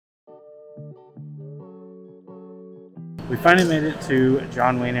We finally made it to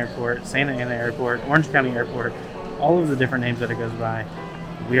John Wayne Airport, Santa Ana Airport, Orange County Airport, all of the different names that it goes by.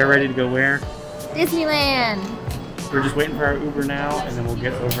 We are ready to go where? Disneyland! We're just waiting for our Uber now, and then we'll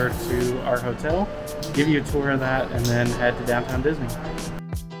get over to our hotel, give you a tour of that, and then head to downtown Disney.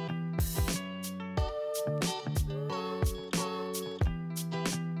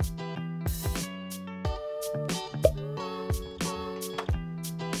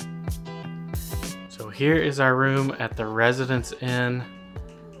 So here is our room at the Residence Inn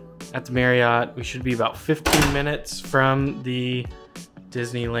at the Marriott. We should be about 15 minutes from the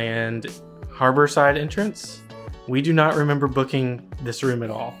Disneyland Harbor side entrance. We do not remember booking this room at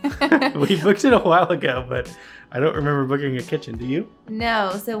all. We booked it a while ago, but I don't remember booking a kitchen. Do you?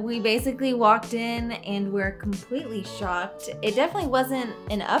 No, so we basically walked in and we're completely shocked. It definitely wasn't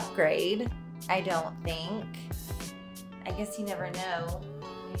an upgrade, I don't think. I guess you never know.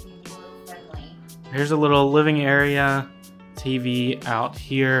 Maybe you look friendly. Here's a little living area, TV out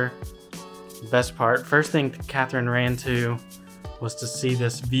here. Best part, first thing Catherine ran to was to see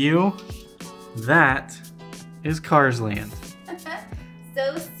this view. That is Cars Land.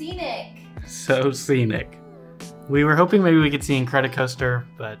 So scenic. So scenic. We were hoping maybe we could see Incredicoaster,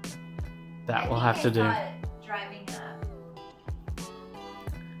 but that will have to do. Driving up.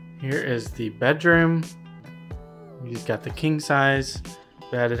 Here is the bedroom. We just got the king size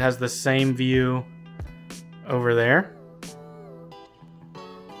bed. It has the same view over there.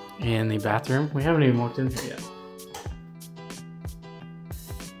 And the bathroom. We haven't even walked in here yet.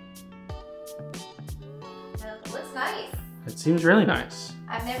 It looks nice. It seems really nice.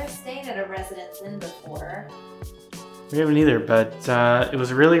 I've never stayed at a Residence Inn before. We haven't either, but it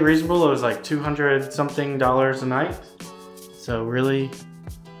was really reasonable. It was like $200 something a night. So really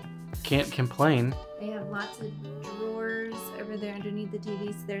can't complain. They have lots of drawers over there underneath the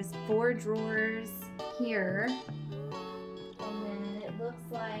TV. So there's 4 drawers here. And then it looks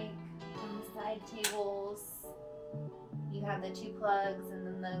like on the side tables, you have the 2 plugs and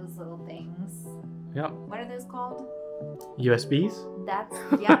then those little things. Yep. What are those called? USBs? That's,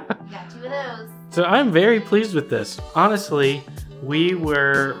 yeah, you got 2 of those. So I'm very pleased with this. Honestly, we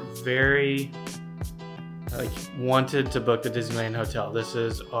were very wanted to book the Disneyland Hotel. This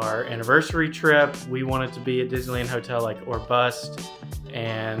is our anniversary trip. We wanted to be at Disneyland Hotel or bust,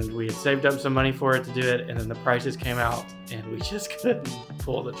 and we had saved up some money for it to do it, and then the prices came out and we just couldn't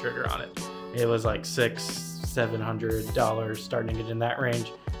pull the trigger on it. It was like $600-700, starting to get in that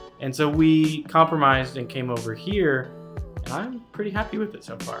range. And so we compromised and came over here, and I'm pretty happy with it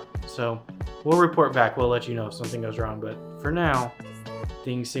so far. So we'll report back. We'll let you know if something goes wrong, but for now,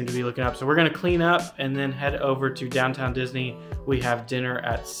 things seem to be looking up. So we're gonna clean up and then head over to downtown Disney. We have dinner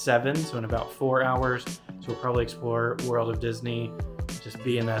at 7, so in about 4 hours. So we'll probably explore World of Disney, just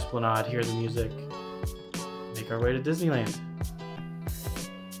be in the Esplanade, hear the music, make our way to Disneyland.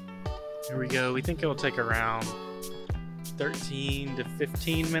 Here we go. We think it will take around 13 to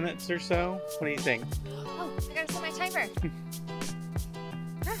 15 minutes or so. What do you think? Oh, I gotta set my timer.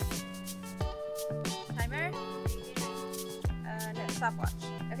 Timer? No, stopwatch.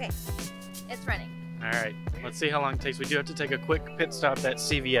 Okay, it's running. All right, let's see how long it takes. We do have to take a quick pit stop at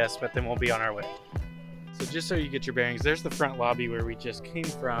CVS, but then we'll be on our way. So just so you get your bearings, there's the front lobby where we just came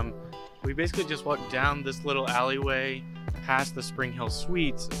from. We basically just walked down this little alleyway, past the Spring Hill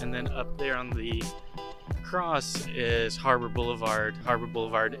Suites, and then up there on the cross is Harbor Boulevard. Harbor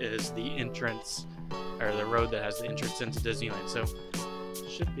Boulevard is the entrance, or the road that has the entrance into Disneyland. So it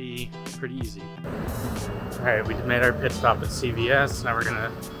should be pretty easy. All right, we made our pit stop at CVS. Now we're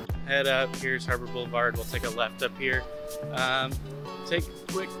gonna head up. Here's Harbor Boulevard. We'll take a left up here. Take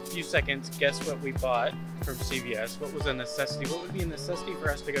a quick few seconds. Guess what we bought from CVS? What was a necessity? What would be a necessity for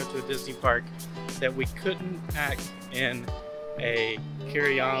us to go to a Disney park that we couldn't pack in a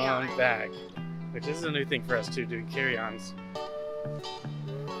carry-on bag? Which is a new thing for us too, doing carry-ons.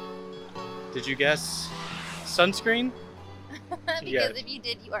 Did you guess sunscreen? Because if you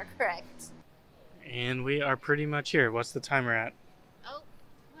did, you are correct. And we are pretty much here. What's the timer at? Oh,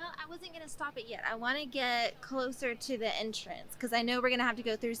 well, I wasn't going to stop it yet. I want to get closer to the entrance because I know we're going to have to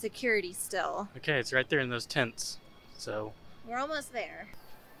go through security still. Okay, it's right there in those tents. So we're almost there.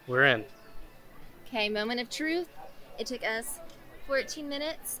 We're in. Okay, moment of truth. It took us 14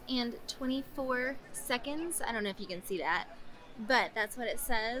 minutes and 24 seconds. I don't know if you can see that, but that's what it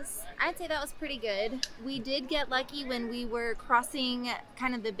says. I'd say that was pretty good. We did get lucky when we were crossing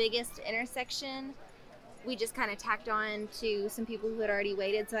kind of the biggest intersection. We just kind of tacked on to some people who had already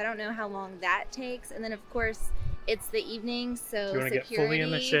waited, so I don't know how long that takes. And then of course it's the evening, so do you want to get fully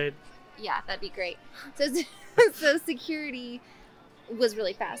in the shade? Yeah, that'd be great. So security was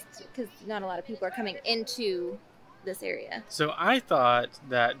really fast because not a lot of people are coming into this area. So I thought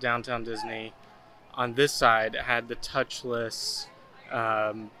that Downtown Disney on this side had the touchless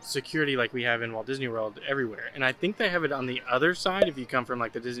security like we have in Walt Disney World everywhere. And I think they have it on the other side if you come from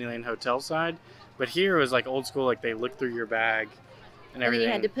like the Disneyland Hotel side. But here it was like old school, like they look through your bag and everything. And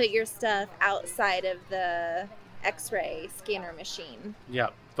you had to put your stuff outside of the X-ray scanner machine.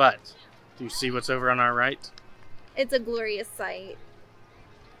 Yep. But do you see what's over on our right? It's a glorious sight.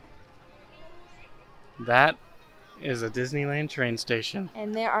 That is a Disneyland train station.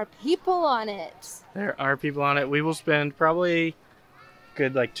 And there are people on it. There are people on it. We will spend probably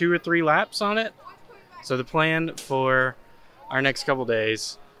good like 2 or 3 laps on it. So the plan for our next couple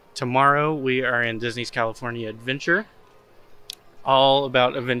days, tomorrow we are in Disney's California Adventure, all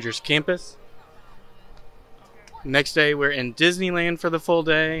about Avengers Campus. Next day we're in Disneyland for the full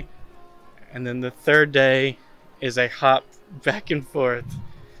day, and then the third day is a hop back and forth.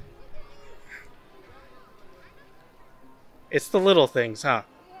 It's the little things, huh?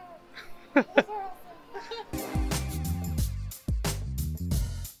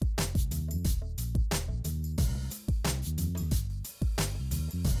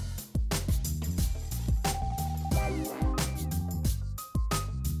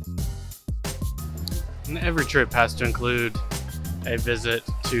 And every trip has to include a visit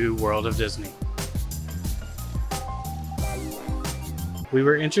to World of Disney. We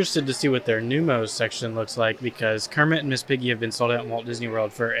were interested to see what their Numos section looks like because Kermit and Miss Piggy have been sold out in Walt Disney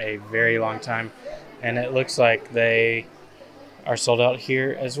World for a very long time, and it looks like they are sold out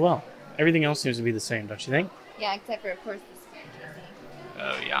here as well. Everything else seems to be the same, don't you think? Yeah, except for, of course, the Disney.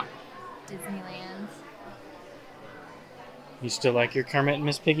 Oh, yeah. Disneyland. You still like your Kermit and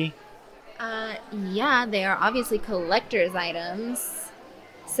Miss Piggy? Yeah, they are obviously collector's items.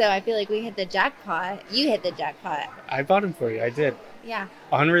 So I feel like we hit the jackpot. You hit the jackpot. I bought them for you, I did. Yeah.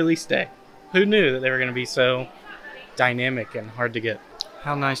 On release day. Who knew that they were going to be so dynamic and hard to get?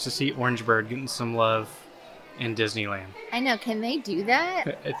 How nice to see Orangebird getting some love in Disneyland. I know. Can they do that?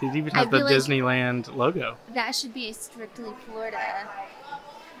 It even has the Disneyland logo. That should be a strictly Florida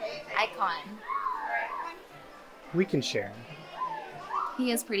icon. We can share him.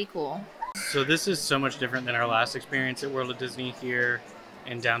 He is pretty cool. So this is so much different than our last experience at World of Disney here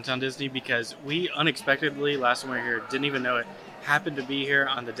in Downtown Disney because we unexpectedly, last time we were here, didn't even know it, happened to be here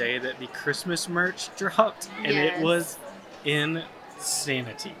on the day that the Christmas merch dropped. And Yes. It was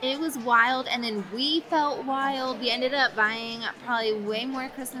insanity. It was wild, and then we felt wild. We ended up buying probably way more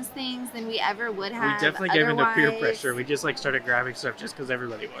Christmas things than we ever would have. We definitely gave into peer otherwise. pressure. We just like started grabbing stuff just because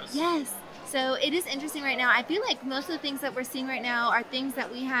everybody was. Yes. So it is interesting right now. I feel like most of the things that we're seeing right now are things that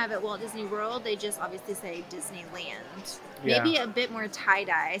we have at Walt Disney World. They just obviously say Disneyland. Yeah. Maybe a bit more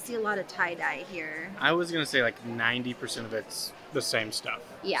tie-dye. I see a lot of tie-dye here. I was going to say like 90% of it's the same stuff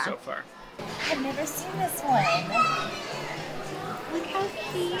so far. I've never seen this one. Look how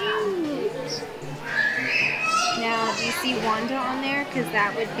cute. Now, do you see Wanda on there? Because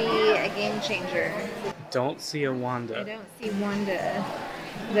that would be a game changer. Don't see a I Wanda. don't see Wanda,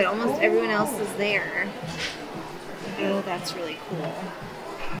 but almost everyone else is there. Oh, that's really cool.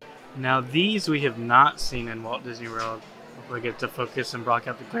 Now these we have not seen in Walt Disney World. If we get to focus and block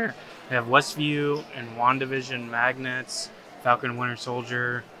out the glare. They have Westview and WandaVision magnets, Falcon and Winter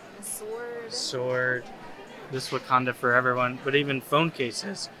Soldier, Sword, this Wakanda Forever one, but even phone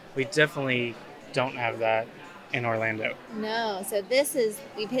cases. We definitely don't have that in Orlando. No, so this is,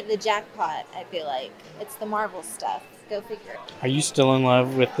 we've hit the jackpot, I feel like. It's the Marvel stuff. Go figure. Are you still in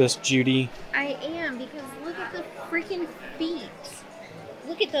love with this Judy? I am, because look at the freaking feet.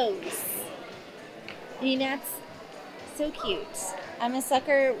 Look at those. I mean, that's so cute. I'm a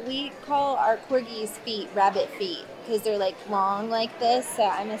sucker. We call our corgis' feet rabbit feet because they're like long like this. So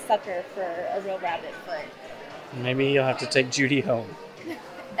I'm a sucker for a real rabbit foot. Maybe you'll have to take Judy home.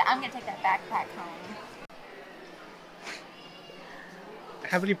 I'm going to take that backpack home.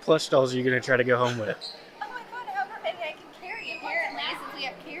 How many plush dolls are you going to try to go home with? Oh my god, however many I can carry apparently since we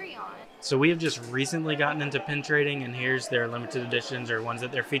have carry-on. So we have just recently gotten into pin trading, and here's their limited editions or ones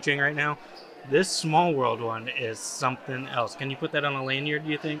that they're featuring right now. This Small World one is something else. Can you put that on a lanyard,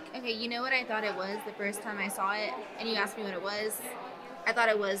 do you think? Okay, you know what I thought it was the first time I saw it, and you asked me what it was? I thought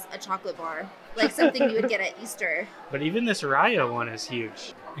it was a chocolate bar, like something you would get at Easter. But even this Raya one is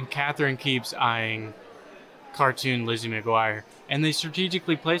huge. And Catherine keeps eyeing cartoon Lizzie McGuire, and they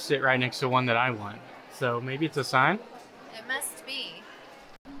strategically placed it right next to one that I want. So maybe it's a sign? It must be.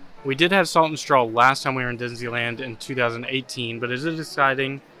 We did have Salt and Straw last time we were in Disneyland in 2018, but is it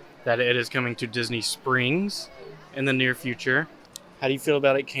deciding that it is coming to Disney Springs in the near future? How do you feel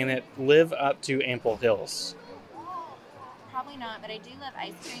about it? Can it live up to Ample Hills? Probably not, but I do love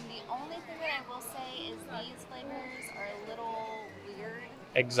ice cream. The only thing that I will say is these flavors are a little weird.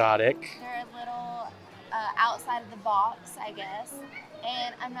 Exotic. They're a little outside of the box, I guess.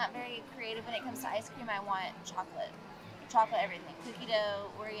 And I'm not very creative when it comes to ice cream. I want chocolate. Chocolate everything. Cookie dough,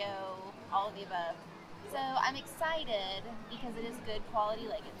 Oreo, all of the above. So I'm excited because it is good quality.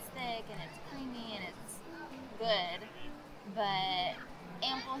 Like, it's thick and it's creamy and it's good. But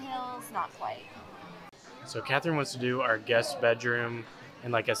Ample Hills, not quite. So Catherine wants to do our guest bedroom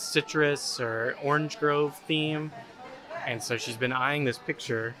in like a citrus or orange grove theme. And so she's been eyeing this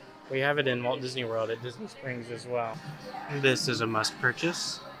picture. We have it in Walt Disney World at Disney Springs as well. This is a must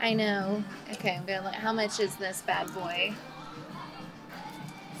purchase. I know. Okay, I'm gonna look. How much is this bad boy?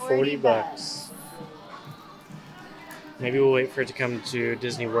 $40. Maybe we'll wait for it to come to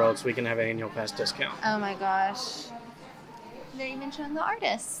Disney World so we can have an annual pass discount. Oh my gosh. They're even showing the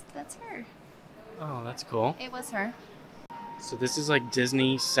artist. That's her. Oh, that's cool. It was her. So this is like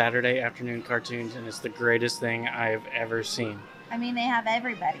Disney Saturday afternoon cartoons, and it's the greatest thing I've ever seen. I mean, they have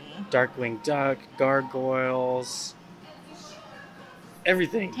everybody. Darkwing Duck, gargoyles,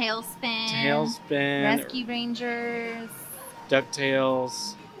 everything. Tailspin. Rescue Rangers.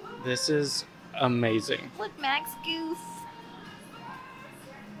 DuckTales. This is amazing. Look, Max Goose.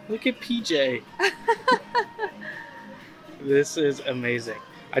 Look at PJ. This is amazing.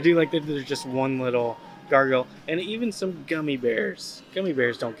 I do like that there's just one little gargoyle, and even some gummy bears. Gummy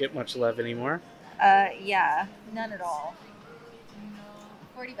bears don't get much love anymore. Yeah, none at all.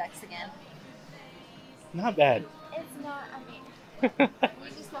 $40 again. Not bad. It's not, I mean, we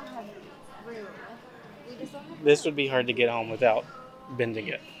just don't have room. This would be hard to get home without bending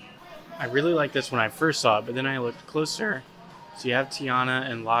it. I really liked this when I first saw it, but then I looked closer. So you have Tiana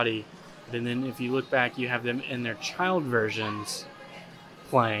and Lottie, and then if you look back, you have them in their child versions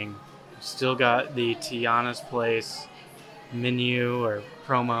playing. Still got the Tiana's Place menu or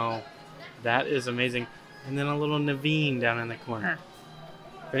promo. That is amazing. And then a little Naveen down in the corner.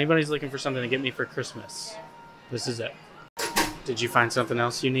 If anybody's looking for something to get me for Christmas, this is it. Did you find something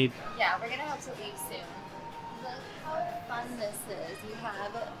else you need? Yeah, we're gonna have to leave soon. Look how fun this is. You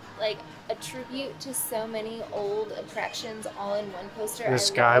have like a tribute to so many old attractions all in one poster. The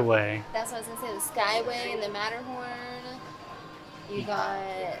Skyway. That's what I was gonna say. The Skyway and the Matterhorn. You got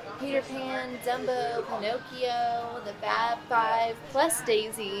Peter Pan, Dumbo, Pinocchio, the Fab Five, plus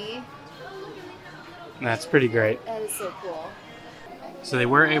Daisy. That's pretty great. That is so cool. So they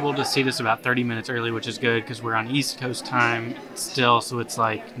were able to seat us about 30 minutes early, which is good because we're on East Coast time still, so it's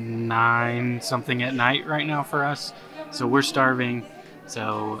like 9 something at night right now for us. So we're starving.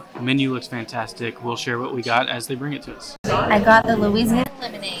 So the menu looks fantastic. We'll share what we got as they bring it to us. I got the Louisiana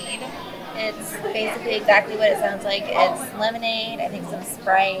lemonade. It's basically exactly what it sounds like. It's lemonade, I think some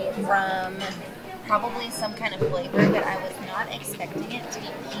Sprite, rum, probably some kind of flavor, but I was not expecting it to be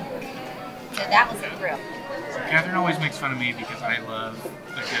pink. So that was a thrill. So Catherine always makes fun of me because I love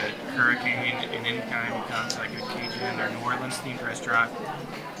a good hurricane, and anytime it comes like a Cajun or New Orleans themed restaurant,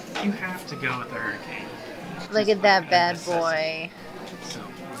 you have to go with the hurricane. Look at that bad boy. So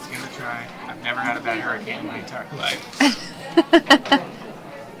let's give it a try. I've never had a bad hurricane in my entire life.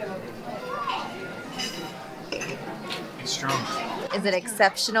 It's strong. Is it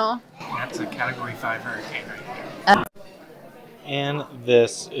exceptional? That's a Category 5 hurricane right there. And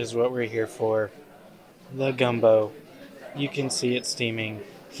this is what we're here for. The gumbo. You can see it steaming.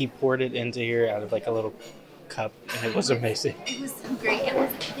 He poured it into here out of like a little cup, and it was amazing. It was so great.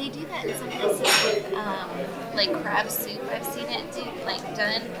 They do that in some places with like crab soup. I've seen it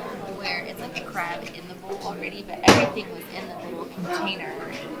done where it's like a crab in the bowl already, but everything was in the little container.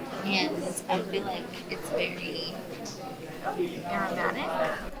 And I feel like it's very aromatic.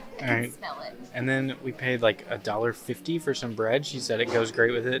 I can smell it. And then we paid like $1.50 for some bread. She said it goes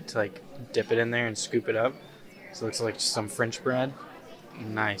great with it to like dip it in there and scoop it up. So it looks like some French bread.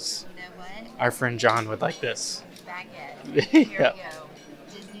 Nice. You know what? Our friend John would like this. Baguette. Here we go.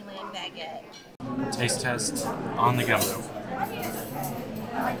 Disneyland baguette. Taste test on the gumbo.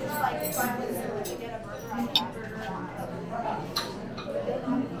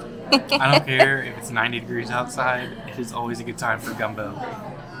 I don't care if it's 90 degrees outside. It is always a good time for gumbo.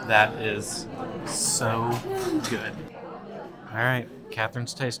 That is so good. All right,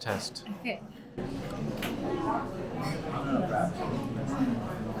 Catherine's taste test. Okay.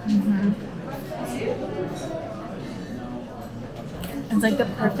 It's like the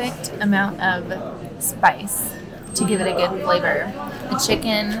perfect amount of spice to give it a good flavor. The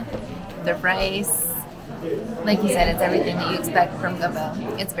chicken, the rice, like you said, it's everything that you expect from gumbo.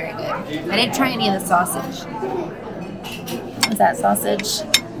 It's very good. I didn't try any of the sausage. Is that sausage?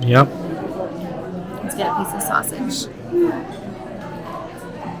 Yep. Let's get a piece of sausage.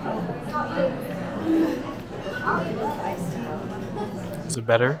 Is it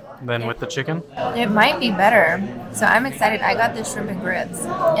better than with the chicken? It might be better. So I'm excited. I got the shrimp and grits,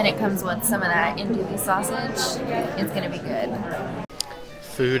 and it comes with some of that andouille sausage. It's gonna be good.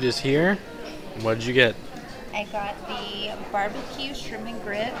 Food is here. What did you get? I got the barbecue shrimp and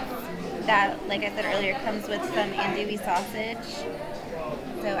grits that, like I said earlier, comes with some andouille sausage.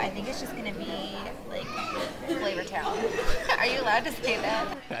 So I think it's just gonna be like Flavor Town. Are you allowed to say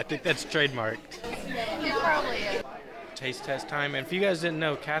that? I think that's trademarked. It probably is. Taste test time. And if you guys didn't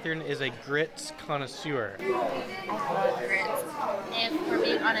know, Catherine is a grits connoisseur. I love grits. If we're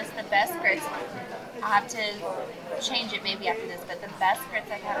being honest, the best grits, I'll have to change it maybe after this, but the best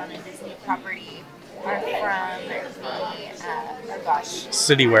grits I've had on a Disney property are from the,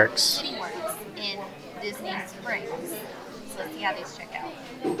 CityWorks in Disney Springs. So let's see how these check out.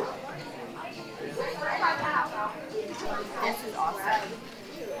 This is awesome.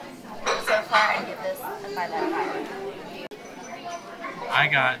 So far, I'd give this a 5 out of 5. I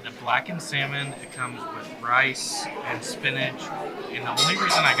got the blackened salmon. It comes with rice and spinach. And the only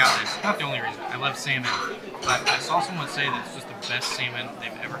reason I got this, not the only reason, I love salmon, but I saw someone say that it's just the best salmon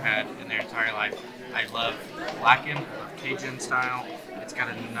they've ever had in their entire life. I love blackened, Cajun style. It's got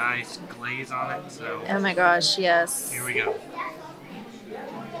a nice glaze on it, so. Oh my gosh, yes. Here we go.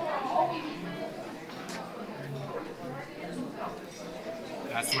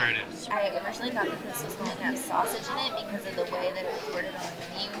 That's where it is. I originally thought that this was going to have sausage in it because of the way that it was worded on the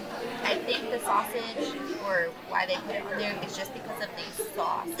menu. I think the sausage, or why they put it on there, is just because of the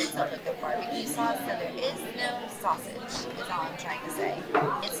sauce. It's like the barbecue sauce, so there is no sausage, is all I'm trying to say.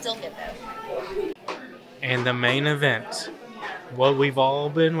 It's still good though. And the main event, what we've all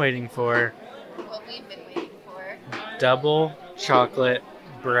been waiting for. What we've been waiting for. Double chocolate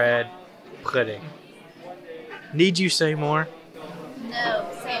bread pudding. Need you say more? No,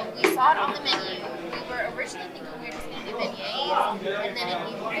 so we saw it on the menu. We were originally thinking we were just going to do beignets, and then if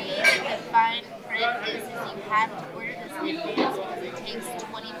you read the fine print, is you have to order this in advance because it takes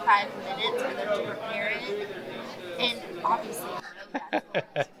 25 minutes for them to prepare it, and obviously you know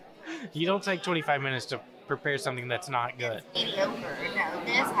that's You don't take 25 minutes to prepare something that's not good. mediocre. No,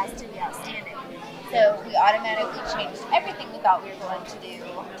 this has to be outstanding. So we automatically changed everything we thought we were going to do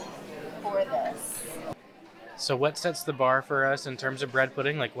for this. So what sets the bar for us in terms of bread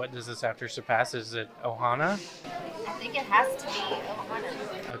pudding? Like, what does this have to surpass? Is it Ohana? I think it has to be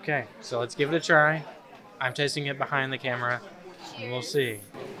Ohana. Okay, so let's give it a try. I'm tasting it behind the camera, and we'll see.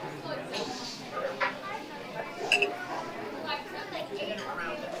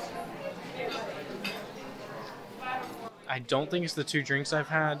 I don't think it's the two drinks I've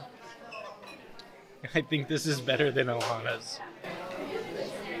had. I think this is better than Ohana's.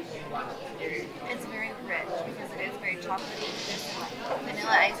 It's very rich because it is very chocolatey. There's like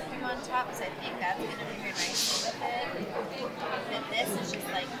vanilla ice cream on top, so I think that's going to be very nice with it. But this is just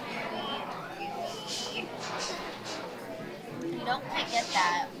like gooey. You don't quite get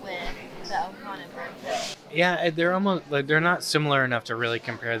that with the Ohana bread pudding. Yeah, they're almost like they're not similar enough to really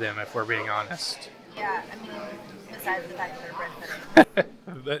compare them, if we're being honest. Yeah, I mean, besides the fact that they're bread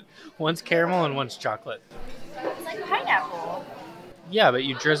pudding. But one's caramel and one's chocolate. It's like pineapple. Yeah, but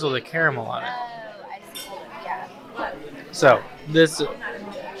you drizzle the caramel on it. Oh, I see. Yeah. So, this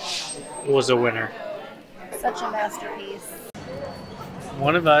was a winner. Such a masterpiece.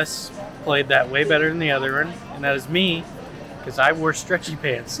 One of us played that way better than the other one, and that is me, because I wore stretchy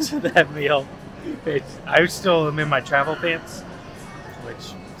pants to that meal. I still am in my travel pants,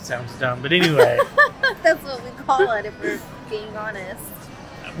 which sounds dumb, but anyway. That's what we call it if we're being honest.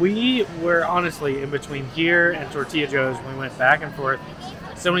 We were honestly in between here and Tortilla Joe's. We went back and forth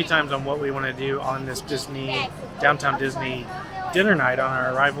so many times on what we want to do on this downtown Disney dinner night on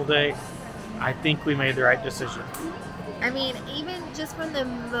our arrival day. I think we made the right decision. I mean, even just from the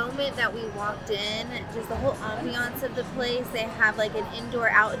moment that we walked in, just the whole ambiance of the place. They have like an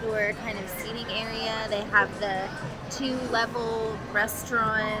indoor-outdoor kind of seating area. They have the 2-level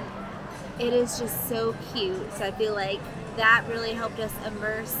restaurant. It is just so cute. So I feel like that really helped us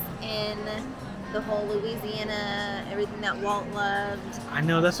immerse in the whole Louisiana, everything that Walt loved. I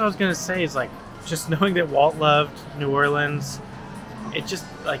know, that's what I was going to say, is like, just knowing that Walt loved New Orleans, it just,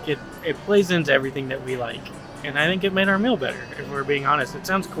 like, it plays into everything that we like. And I think it made our meal better, if we're being honest. It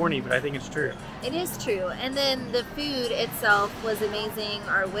sounds corny, but I think it's true. It is true. And then the food itself was amazing.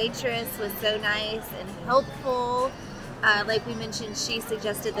 Our waitress was so nice and helpful. Like we mentioned, she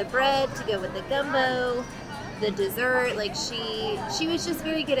suggested the bread to go with the gumbo, the dessert. Like she was just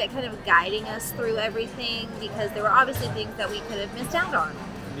very good at kind of guiding us through everything, because there were obviously things that we could have missed out on.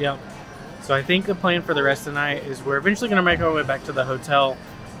 Yep. So I think the plan for the rest of the night is we're eventually going to make our way back to the hotel.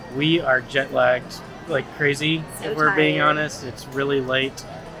 We are jet lagged like crazy, So if we're being tired. honest. It's really late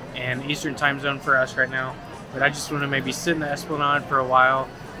and Eastern time zone for us right now. But I just want to maybe sit in the Esplanade for a while,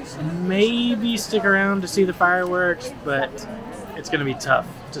 maybe stick around to see the fireworks, but it's going to be tough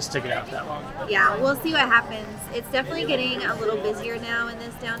to stick it out that long. Yeah, we'll see what happens. It's definitely getting a little busier now in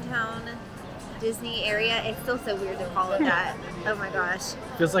this downtown Disney area. It's still so weird to call it that. Oh my gosh.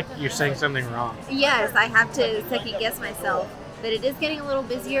 Feels like you're saying something wrong. Yes, I have to second guess myself. But it is getting a little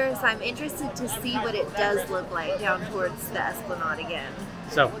busier, so I'm interested to see what it does look like down towards the Esplanade again.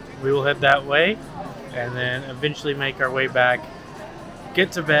 So we will head that way and then eventually make our way back,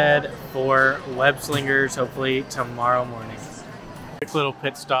 get to bed for Web Slingers hopefully tomorrow morning. Quick little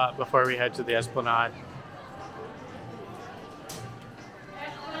pit stop before we head to the Esplanade.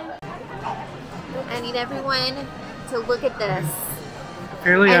 I need everyone to look at this.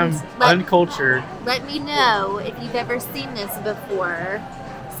 Apparently I'm And uncultured. Let me know if you've ever seen this before.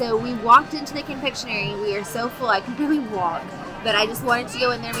 So we walked into the confectionery. We are so full, I can barely walk. But I just wanted to go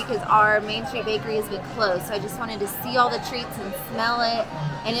in there because our Main Street Bakery has been closed. So I just wanted to see all the treats and smell it.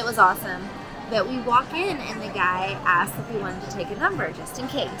 And it was awesome. But we walk in and the guy asked if we wanted to take a number just in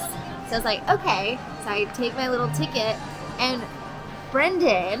case. So I was like, okay. So I take my little ticket and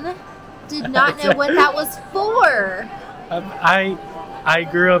Brendan did not know what that was for. I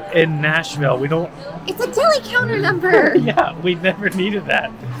grew up in Nashville. We don't. It's a deli counter number. Yeah, we never needed that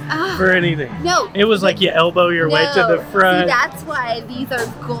for anything. No. It was like you elbow your way to the front. See, that's why these are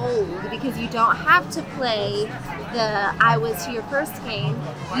gold, because you don't have to play the I was here first game.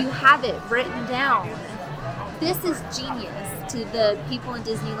 You have it written down. This is genius to the people in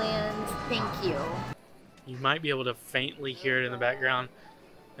Disneyland. Thank you. You might be able to faintly hear it in the background.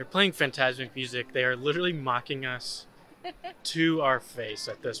 They're playing Fantasmic music. They are literally mocking us to our face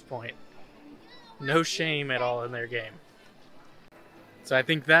at this point. No shame at all in their game. So I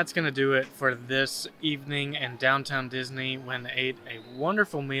think that's going to do it for this evening in downtown Disney when I ate a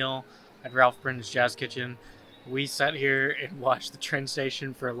wonderful meal at Ralph Brennan's Jazz Kitchen. We sat here and watched the train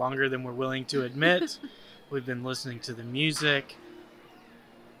station for longer than we're willing to admit. We've been listening to the music.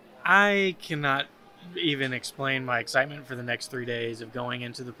 I cannot even explain my excitement for the next 3 days of going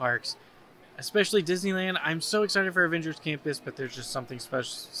into the parks, especially Disneyland. I'm so excited for Avengers Campus, but there's just something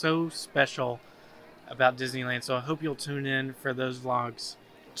so special about Disneyland, so I hope you'll tune in for those vlogs.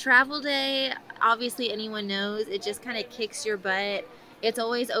 Travel day, obviously anyone knows, it just kind of kicks your butt. It's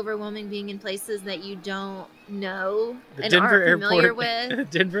always overwhelming being in places that you don't know and aren't familiar with. The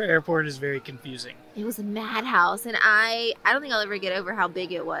Denver airport is very confusing. It was a madhouse, and I don't think I'll ever get over how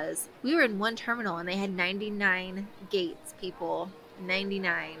big it was. We were in one terminal, and they had 99 gates, people.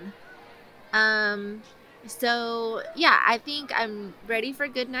 99. So, yeah, I think I'm ready for a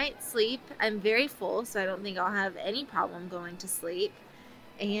good night's sleep. I'm very full, so I don't think I'll have any problem going to sleep.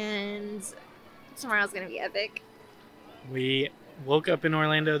 And tomorrow's going to be epic. We woke up in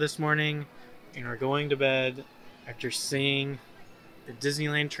Orlando this morning and are going to bed after seeing the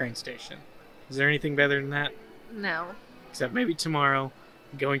Disneyland train station. Is there anything better than that? No. Except maybe tomorrow,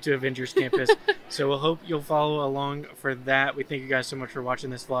 going to Avengers Campus. So we'll hope you'll follow along for that. We thank you guys so much for watching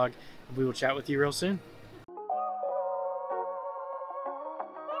this vlog, and we will chat with you real soon.